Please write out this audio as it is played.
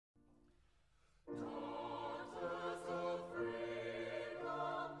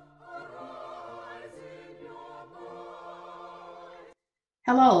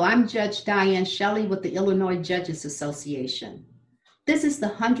Hello, I'm Judge Diane Shelley with the Illinois Judges Association. This is the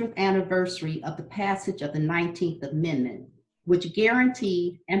 100th anniversary of the passage of the 19th Amendment, which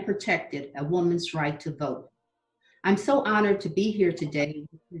guaranteed and protected a woman's right to vote. I'm so honored to be here today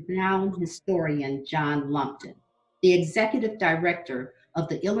with renowned historian John Lupton, the Executive Director of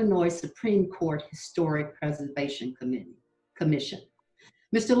the Illinois Supreme Court Historic Preservation Commission.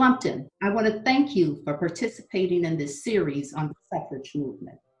 Mr. Lupton, I want to thank you for participating in this series on the suffrage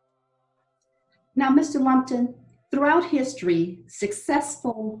movement. Now, Mr. Lupton, throughout history,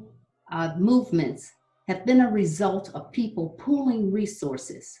 successful movements have been a result of people pooling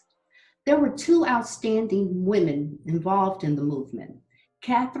resources. There were two outstanding women involved in the movement,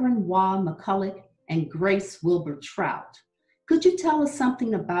 Catherine Waugh McCulloch and Grace Wilbur Trout. Could you tell us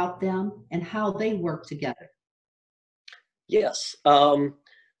something about them and how they worked together? Yes.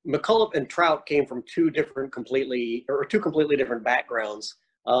 McCulloch and Trout came from two completely different backgrounds.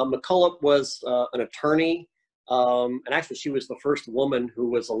 McCulloch was an attorney, and actually she was the first woman who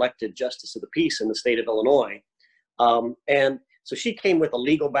was elected Justice of the Peace in the state of Illinois. And so she came with a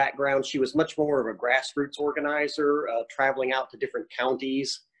legal background. She was much more of a grassroots organizer, traveling out to different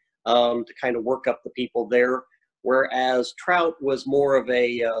counties to kind of work up the people there. Whereas Trout was more of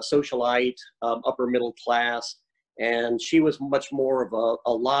a socialite, upper middle class, and she was much more of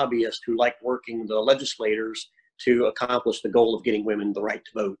a lobbyist who liked working with the legislators to accomplish the goal of getting women the right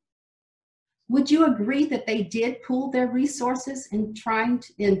to vote. Would you agree that they did pool their resources in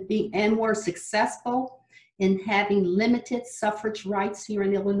and were successful in having limited suffrage rights here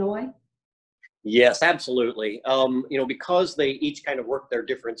in Illinois? Yes, absolutely. Because they each kind of worked their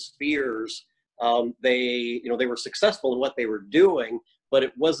different spheres, they were successful in what they were doing, but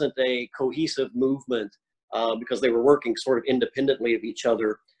it wasn't a cohesive movement because they were working sort of independently of each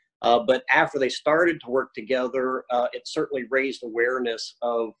other. But after they started to work together, it certainly raised awareness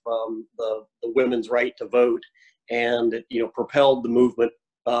of the women's right to vote, and it propelled the movement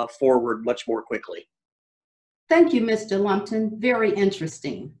forward much more quickly. Thank you, Mr. Lupton. Very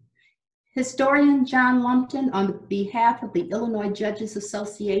interesting. Historian John Lupton, on behalf of the Illinois Judges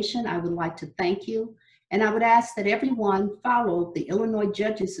Association, I would like to thank you, and I would ask that everyone follow the Illinois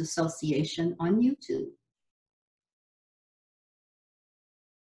Judges Association on YouTube.